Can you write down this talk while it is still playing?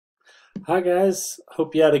Hi guys,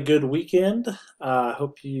 hope you had a good weekend.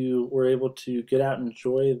 Hope you were able to get out and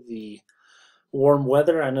enjoy the warm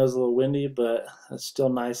weather. I know it's a little windy, but it's still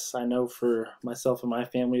nice, I know, for myself and my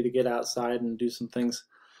family to get outside and do some things,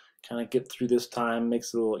 kind of get through this time,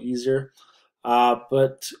 makes it a little easier.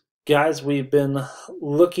 But guys, we've been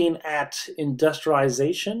looking at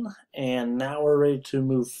industrialization, and now we're ready to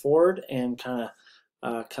move forward and kind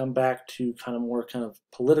of come back to kind of more kind of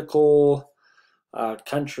political,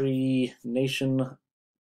 country, nation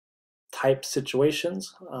type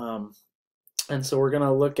situations. And so we're going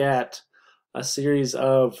to look at a series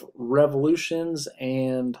of revolutions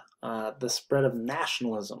and the spread of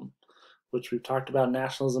nationalism, which we've talked about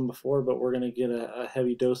nationalism before, but we're going to get a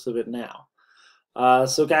heavy dose of it now.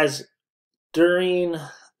 So, guys, during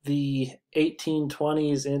the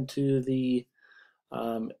 1820s into the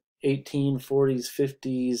 1840s,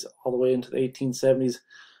 50s, all the way into the 1870s,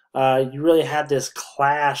 you really had this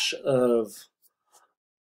clash of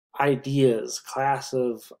ideas, clash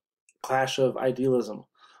of idealism,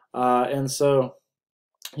 and so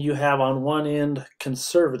you have on one end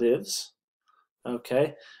conservatives.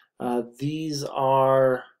 Okay, these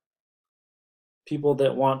are people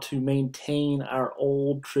that want to maintain our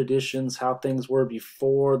old traditions, how things were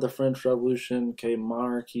before the French Revolution. Okay,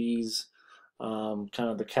 monarchies, kind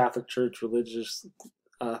of the Catholic Church, religious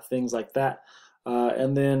things like that,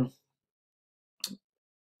 and then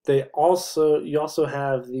you also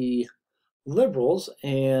have the liberals,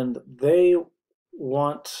 and they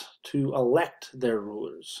want to elect their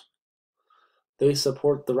rulers. They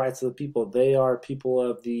support the rights of the people. They are people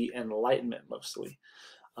of the Enlightenment mostly.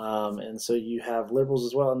 And so you have liberals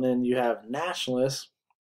as well, and then you have nationalists,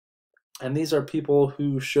 and these are people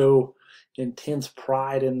who show intense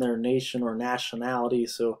pride in their nation or nationality.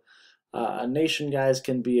 So a nation, guys,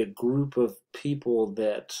 can be a group of people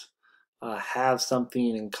that have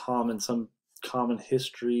something in common, some common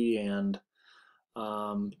history and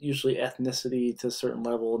usually ethnicity to a certain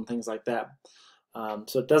level and things like that.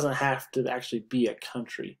 So it doesn't have to actually be a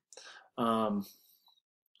country um,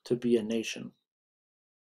 to be a nation.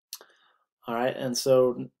 All right, and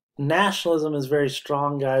so nationalism is very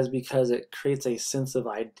strong, guys, because it creates a sense of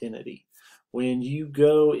identity. When you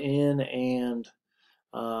go in and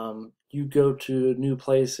you go to a new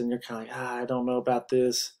place and you're kind of like, I don't know about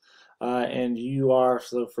this, and you are,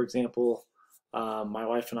 so for example, my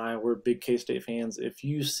wife and I, we're big K-State fans. If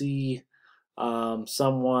you see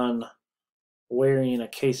someone wearing a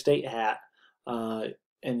K-State hat, uh,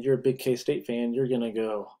 and you're a big K-State fan, you're gonna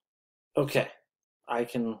go, okay, I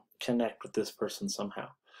can connect with this person somehow.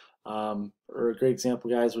 Or a great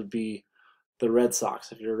example, guys, would be the Red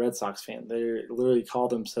Sox. If you're a Red Sox fan, they literally call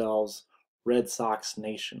themselves Red Sox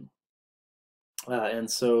Nation. And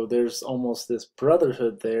so there's almost this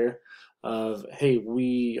brotherhood there of, hey,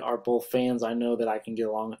 we are both fans. I know that I can get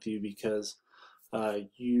along with you because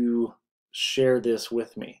you share this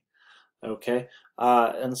with me. Okay.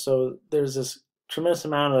 And so there's this tremendous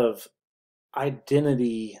amount of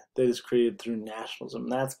identity that is created through nationalism.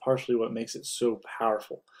 That's partially what makes it so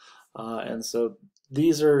powerful. And so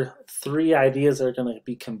these are three ideas that are going to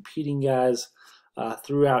be competing, guys,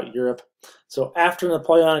 throughout Europe. So after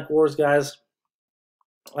Napoleonic Wars, guys,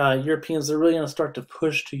 Europeans are really going to start to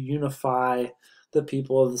push to unify the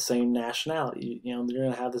people of the same nationality. You know, they're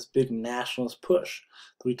going to have this big nationalist push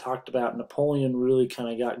that we talked about. Napoleon really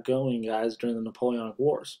kind of got going, guys, during the Napoleonic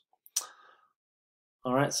Wars.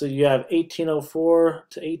 All right, so you have 1804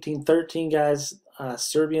 to 1813, guys.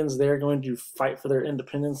 Serbians, they're going to fight for their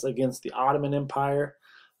independence against the Ottoman Empire.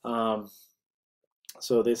 Um,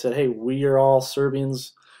 so they said, hey, we are all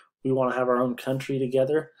Serbians. We want to have our own country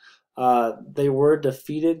together. They were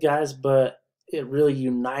defeated, guys, but it really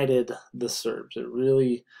united the Serbs. It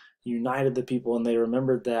really united the people, and they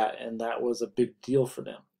remembered that, and that was a big deal for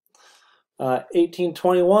them.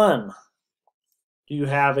 1821, you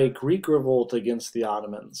have a Greek revolt against the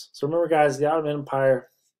Ottomans. So remember, guys, the Ottoman Empire,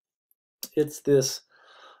 it's this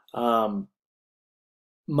um,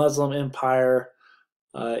 Muslim empire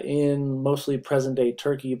in mostly present day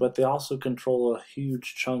Turkey, but they also control a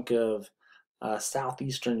huge chunk of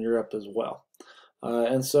southeastern Europe as well.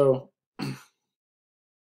 And so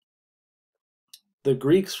the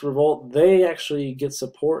Greeks revolt, they actually get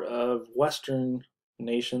support of Western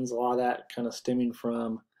nations, a lot of that kind of stemming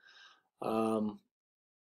from, um,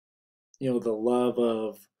 the love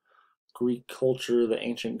of Greek culture, the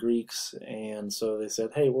ancient Greeks. And so they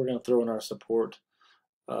said, hey, we're going to throw in our support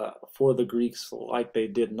for the Greeks like they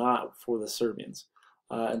did not for the Serbians.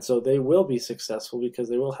 And so they will be successful because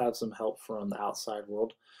they will have some help from the outside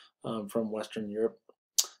world, from Western Europe.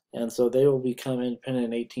 And so they will become independent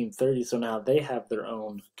in 1830. So now they have their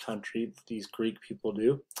own country, these Greek people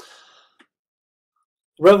do.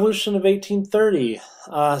 Revolution of 1830.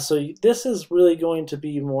 So this is really going to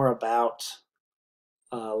be more about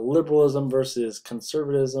liberalism versus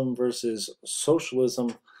conservatism versus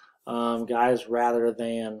socialism, guys, rather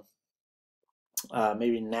than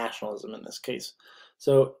maybe nationalism in this case.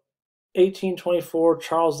 So 1824,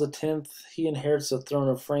 Charles X, he inherits the throne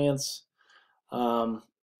of France.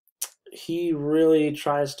 He really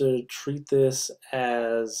tries to treat this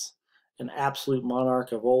as an absolute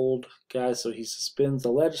monarch of old, guys. So he suspends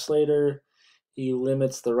the legislator, he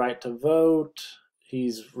limits the right to vote,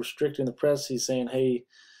 he's restricting the press. He's saying, hey,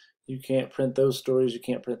 you can't print those stories, you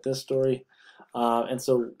can't print this story. And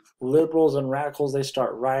so liberals and radicals, they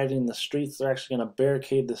start rioting the streets. They're actually going to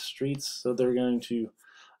barricade the streets. So they're going to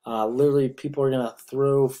literally, people are going to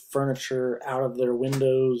throw furniture out of their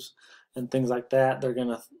windows and things like that. They're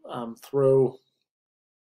going to throw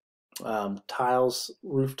tiles,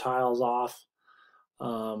 roof tiles off,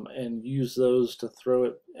 and use those to throw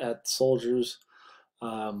it at soldiers.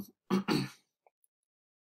 And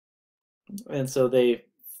so they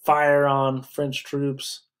fire on French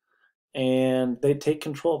troops, and they take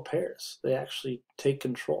control of Paris. They actually take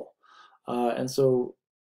control. And so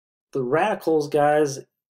the radicals, guys,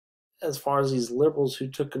 as far as these liberals who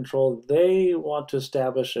took control, they want to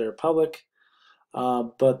establish a republic.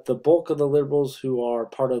 But the bulk of the liberals who are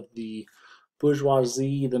part of the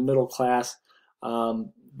bourgeoisie, the middle class,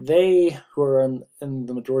 they who are in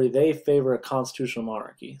the majority, they favor a constitutional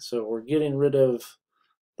monarchy. So we're getting rid of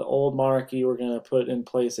the old monarchy. We're going to put in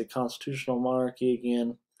place a constitutional monarchy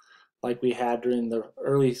again, like we had during the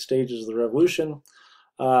early stages of the revolution.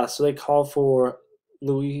 So they call for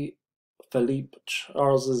Louis Philippe,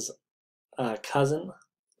 Charles's cousin,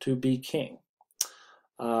 to be king.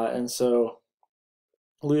 And so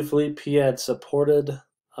Louis Philippe, he had supported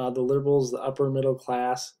the liberals, the upper middle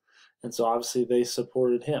class, and so obviously they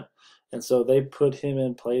supported him. And so they put him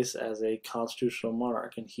in place as a constitutional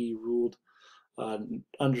monarch, and he ruled,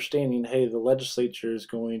 understanding, hey, the legislature is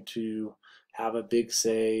going to have a big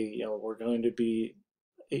say. You know, we're going to be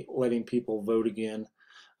letting people vote again.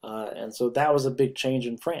 And so that was a big change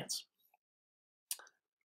in France.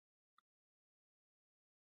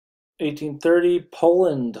 1830,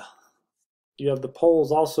 Poland. You have the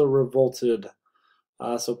Poles also revolted.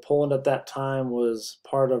 So Poland at that time was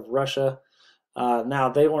part of Russia. Now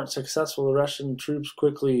they weren't successful. The Russian troops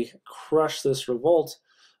quickly crushed this revolt.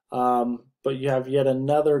 But you have yet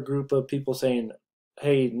another group of people saying,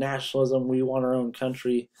 hey, nationalism, we want our own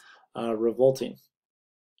country, revolting.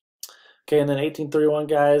 Okay, and then 1831,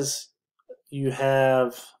 guys, you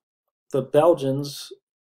have the Belgians,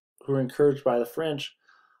 who are encouraged by the French.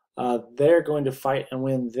 They're going to fight and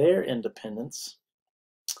win their independence.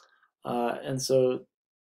 And so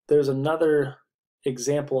there's another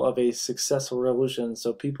example of a successful revolution.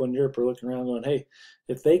 So people in Europe are looking around going, hey,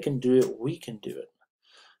 if they can do it, we can do it.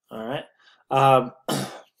 All right.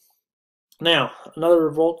 Now, another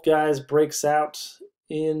revolt, guys, breaks out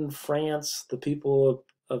in France. The people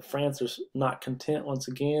of France are not content once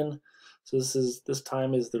again. So this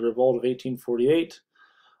time is the revolt of 1848.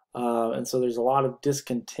 And so there's a lot of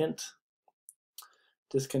discontentment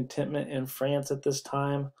in France at this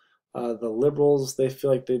time. The liberals, they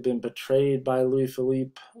feel like they've been betrayed by Louis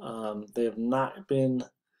Philippe. They have not been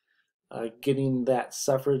getting that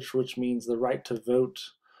suffrage, which means the right to vote.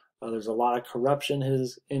 There's a lot of corruption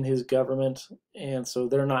in his government, and so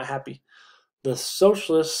they're not happy. The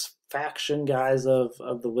socialist faction, guys, of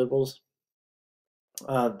the liberals,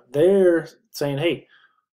 they're saying, hey,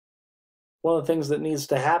 one of the things that needs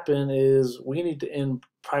to happen is we need to end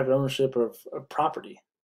private ownership of property.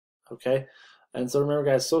 Okay? And so remember,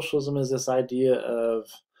 guys, socialism is this idea of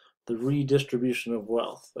the redistribution of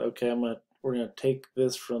wealth. Okay, we're gonna take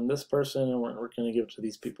this from this person and we're gonna give it to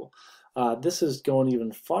these people. This is going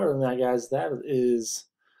even farther than that, guys. That is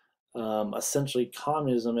essentially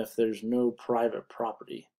communism if there's no private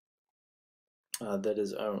property that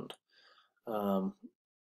is owned.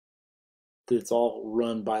 It's all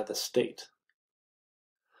run by the state.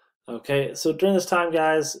 Okay, so during this time,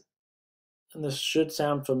 guys, and this should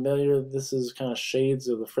sound familiar, this is kind of shades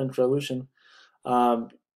of the French Revolution.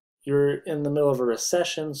 You're in the middle of a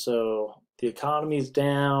recession, so the economy's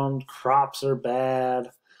down, crops are bad,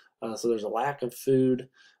 so there's a lack of food.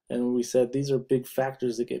 And we said these are big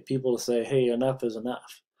factors that get people to say, hey, enough is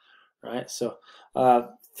enough, right? So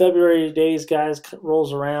February days, guys,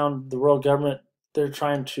 rolls around. The world government, they're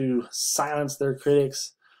trying to silence their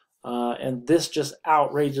critics, and this just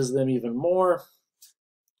outrages them even more.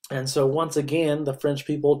 And so once again, the French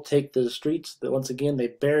people take the streets. Once again, they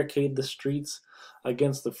barricade the streets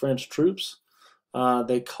against the French troops.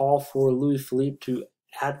 They call for Louis Philippe to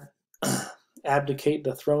abdicate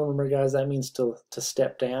the throne. Remember, guys, that means to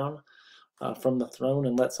step down from the throne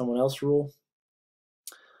and let someone else rule.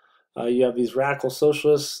 You have these radical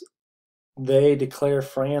socialists. They declare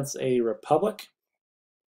France a republic.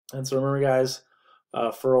 And so remember, guys,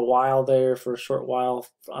 for a while there, for a short while,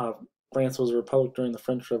 France was a republic during the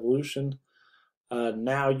French Revolution.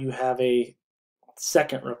 Now you have a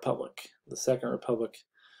second republic, the Second Republic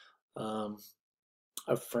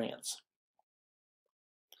of France.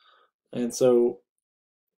 And so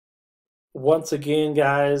once again,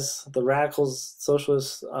 guys, the radicals,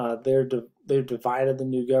 socialists, they've divided the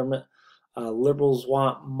new government. Liberals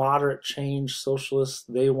want moderate change. Socialists,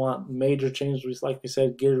 they want major change. Like we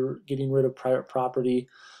said, getting rid of private property.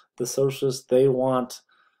 The socialists, they want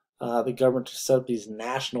the government to set up these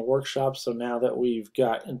national workshops. So now that we've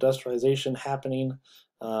got industrialization happening,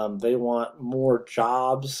 they want more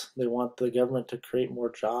jobs. They want the government to create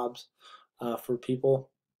more jobs for people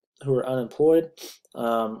who are unemployed.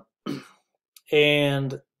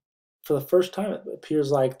 And for the first time, it appears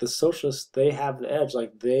like the socialists, they have the edge,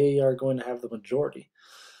 like they are going to have the majority.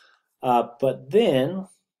 But then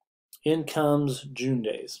in comes June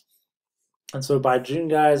days. And so by June,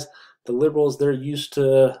 guys, the liberals, they're used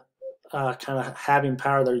to kind of having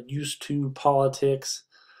power. They're used to politics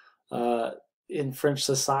in French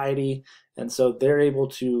society. And so they're able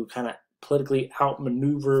to kind of politically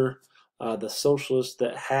outmaneuver the socialists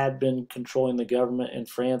that had been controlling the government in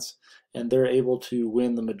France, and they're able to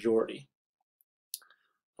win the majority.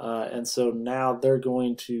 And so now they're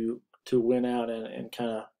going to win out and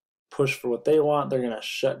kind of push for what they want. They're going to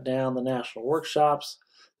shut down the national workshops.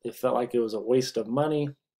 They felt like it was a waste of money.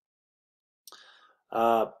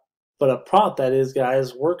 But a problem that is,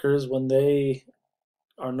 guys, workers, when they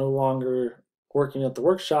are no longer working at the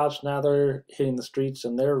workshops, now they're hitting the streets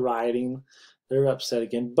and they're rioting. They're upset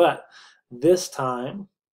again. But this time,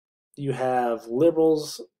 you have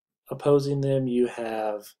liberals opposing them. You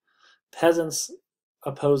have peasants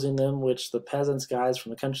opposing them, which the peasants, guys,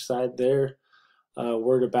 from the countryside, they're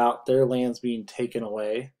worried about their lands being taken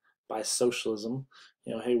away by socialism.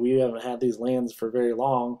 You know, hey, we haven't had these lands for very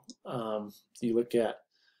long. You look at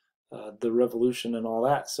the revolution and all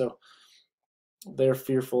that. So they're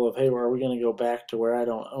fearful of, hey, well, are we going to go back to where I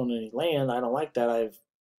don't own any land? I don't like that. I've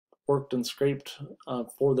worked and scraped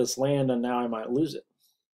for this land, and now I might lose it.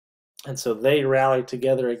 And so they rally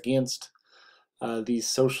together against these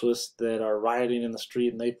socialists that are rioting in the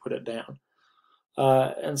street, and they put it down.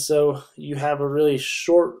 And so you have a really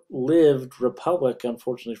short-lived republic,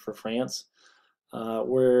 unfortunately for France,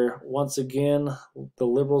 where once again the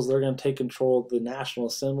liberals, they're going to take control of the National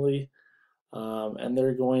Assembly, and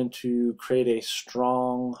they're going to create a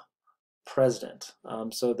strong president.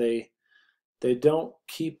 So they don't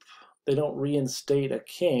reinstate a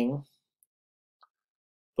king,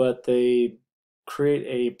 but they create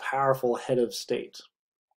a powerful head of state.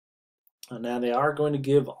 Now they are going to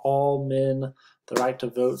give all men the right to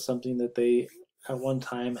vote, something that they at one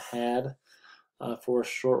time had for a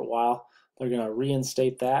short while. They're going to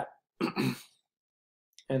reinstate that.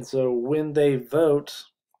 And so when they vote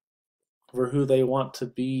for who they want to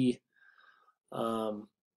be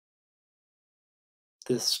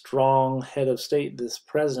this strong head of state, this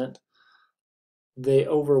president, they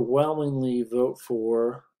overwhelmingly vote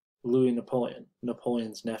for Louis Napoleon,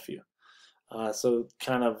 Napoleon's nephew. So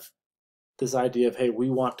kind of this idea of, hey, we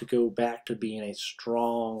want to go back to being a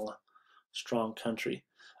strong country,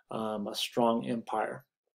 a strong empire.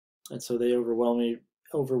 And so they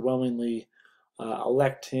overwhelmingly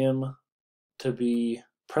elect him to be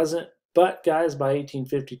president. But guys, by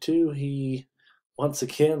 1852, he once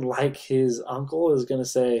again, like his uncle, is going to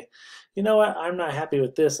say, you know what, I'm not happy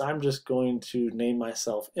with this. I'm just going to name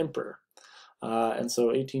myself emperor. And so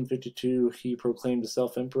 1852, he proclaimed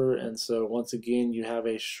himself emperor. And so once again, you have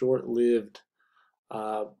a short-lived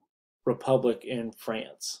republic in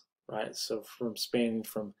France, right? So spanning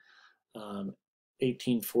from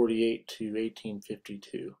 1848 to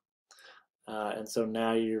 1852. And so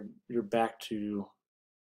now you're back to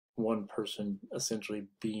one person essentially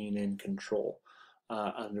being in control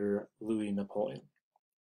under Louis Napoleon.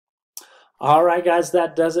 All right, guys,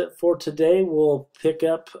 that does it for today. We'll pick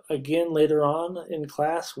up again later on in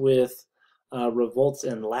class with revolts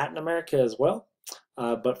in Latin America as well.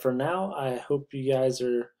 But for now, I hope you guys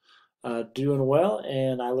are doing well,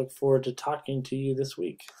 and I look forward to talking to you this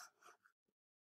week.